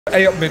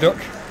WPTUK,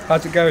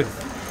 how's it going?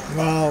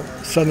 Well,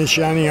 sun is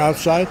shining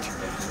outside.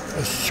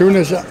 As soon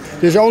as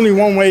there's only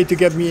one way to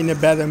get me in a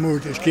better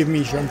mood is give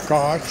me some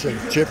cards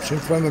and chips in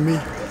front of me,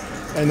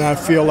 and I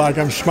feel like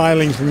I'm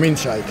smiling from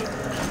inside.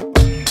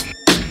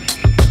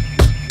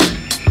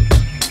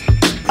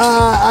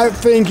 I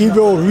think he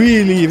will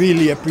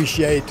really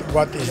appreciate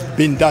what has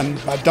been done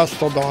by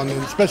Dustodon,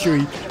 and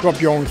especially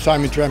Rob Young,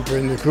 Simon Tremper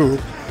in the crew,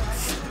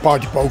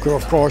 Party Poker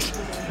of course,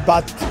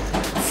 but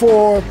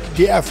for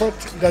the effort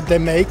that they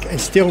make and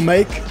still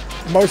make.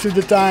 Most of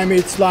the time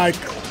it's like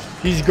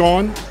he's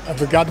gone and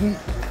forgotten,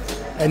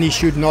 and he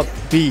should not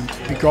be,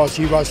 because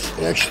he was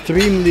an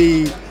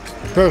extremely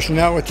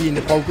personality in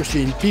the poker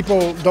scene.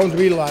 People don't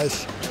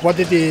realize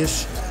what it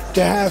is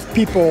to have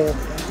people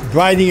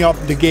brightening up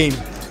the game,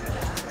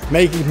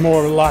 making it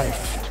more alive,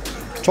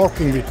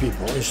 talking with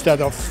people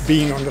instead of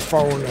being on the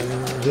phone,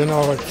 and you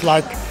know, it's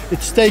like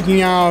it's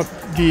taking out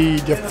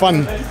the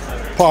fun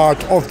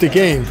part of the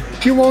game.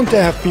 You want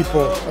to have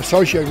people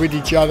associate with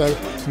each other,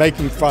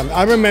 making fun.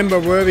 I remember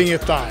wearing a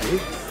tie,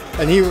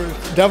 and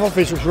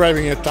Devilfish was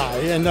wearing a tie,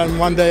 and then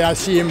one day I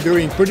see him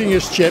putting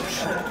his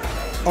chips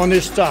on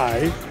his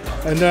tie,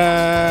 and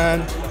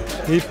then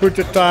he put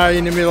the tie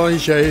in the middle and he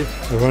said,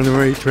 "The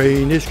runaway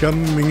train is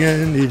coming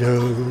and it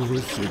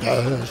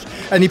does."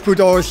 And he put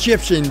all his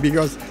chips in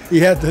because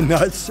he had the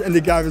nuts and the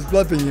guy was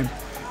bluffing him.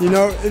 You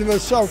know, it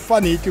was so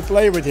funny to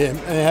play with him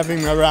and have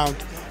him around.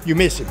 You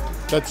miss him,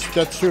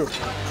 that's true.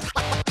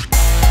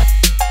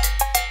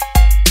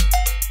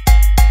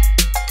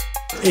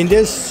 In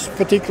this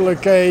particular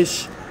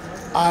case,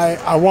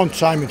 I want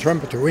Simon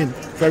Tremper to win,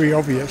 very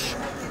obvious.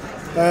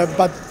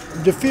 But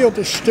the field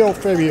is still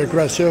very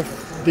aggressive.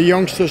 The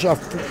youngsters are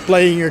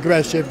playing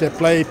aggressive, they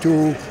play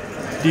to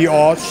the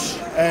odds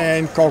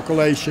and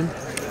calculation.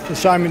 And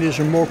Simon is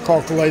a more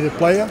calculated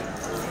player.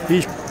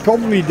 He's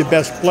probably the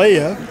best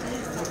player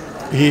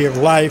here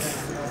live.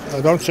 I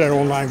don't say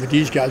online with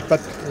these guys, but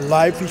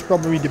live he's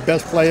probably the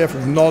best player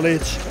from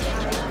knowledge,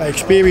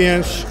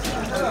 experience.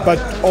 But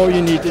all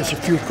you need is a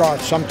few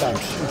cards sometimes,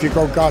 if you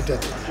go guarded.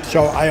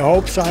 So I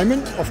hope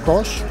Simon, of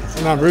course,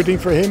 and I'm rooting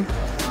for him,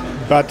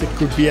 but it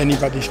could be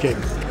anybody's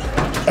game.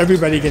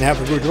 Everybody can have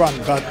a good run,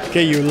 but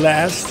can you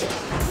last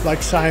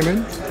like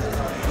Simon,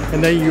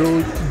 and then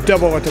you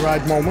double at the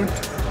right moment?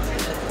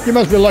 You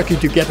must be lucky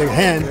to get a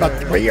hand, but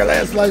when you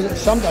last like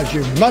sometimes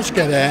you must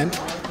get a hand,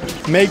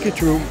 make it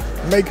through,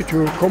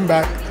 come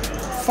back,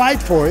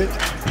 fight for it.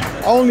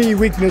 Only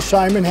weakness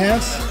Simon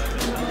has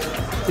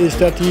is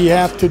that he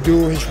has to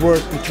do his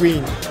work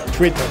between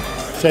Twitter,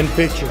 send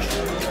pictures.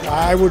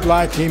 I would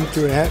like him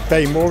to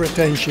pay more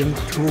attention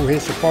to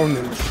his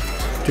opponents,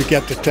 to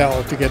get the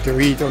tell, to get the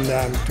read on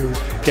them, to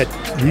get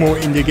more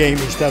in the game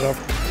instead of...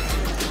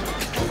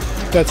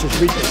 That's his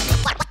weakness.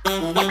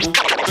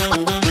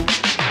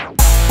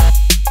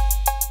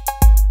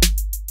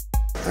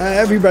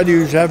 Everybody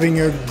who's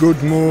having a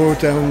good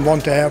mood and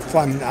want to have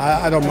fun,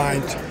 I don't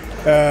mind.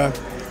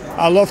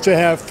 I love to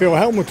have Phil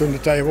Helmut on the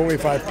table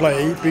if I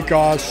play,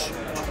 because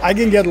I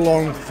can get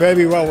along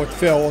very well with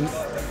Phil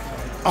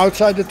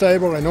outside the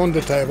table and on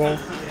the table,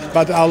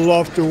 but I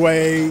love the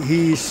way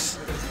he's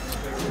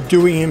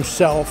doing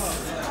himself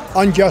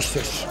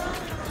injustice,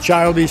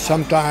 childish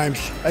sometimes,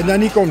 and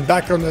then he comes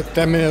back on it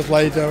 10 minutes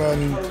later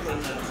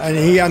and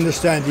he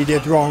understands he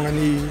did wrong and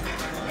he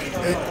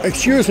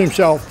excuses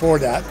himself for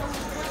that,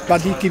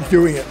 but he keeps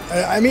doing it.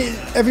 I mean,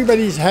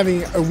 everybody's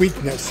having a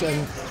weakness,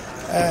 and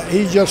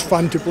he's just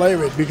fun to play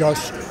with,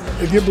 because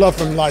if you bluff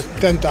him like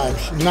 10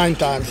 times, 9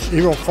 times,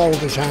 he will fold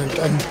his hand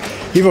and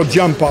he will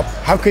jump up.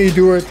 How can you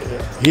do it?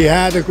 He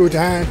had a good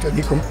hand and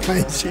he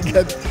complains,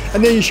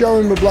 and then you show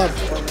him a bluff.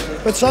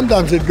 But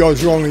sometimes it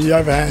goes wrong and you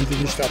have a hand and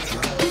he stops you.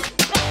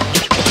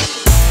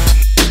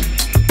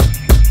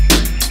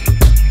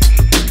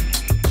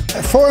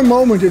 For a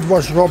moment it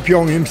was Rob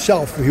Young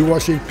himself who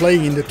was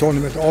playing in the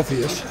tournament,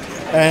 obvious,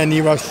 and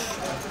he was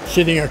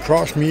sitting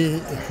across me,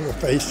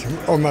 face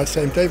on my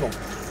same table,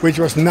 which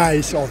was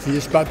nice,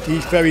 obvious, but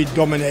he's very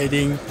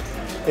dominating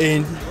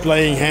in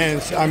playing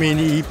hands. I mean,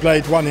 he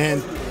played one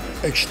hand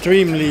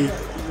extremely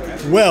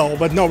well,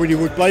 but nobody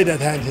would play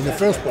that hand in the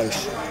first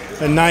place.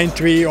 A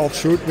 9-3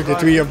 offsuit with the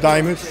 3 of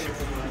diamonds,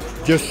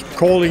 just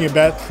calling a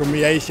bet from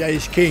the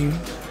ace-king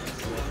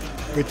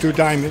with 2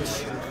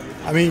 diamonds.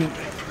 I mean,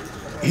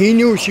 he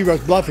knew she was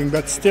bluffing,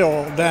 but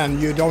still, then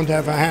you don't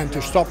have a hand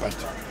to stop it.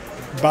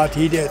 But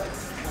he did.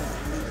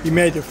 He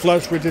made a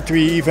flush with the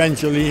 3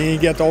 eventually, and he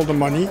got all the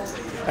money.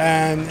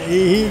 And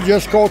he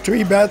just called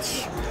 3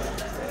 bets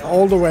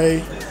all the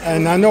way.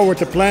 And I know what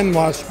the plan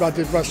was, but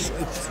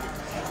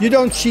you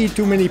don't see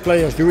too many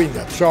players doing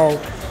that.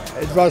 So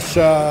it was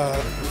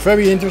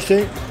very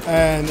interesting,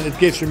 and it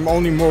gives him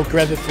only more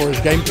credit for his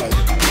gameplay.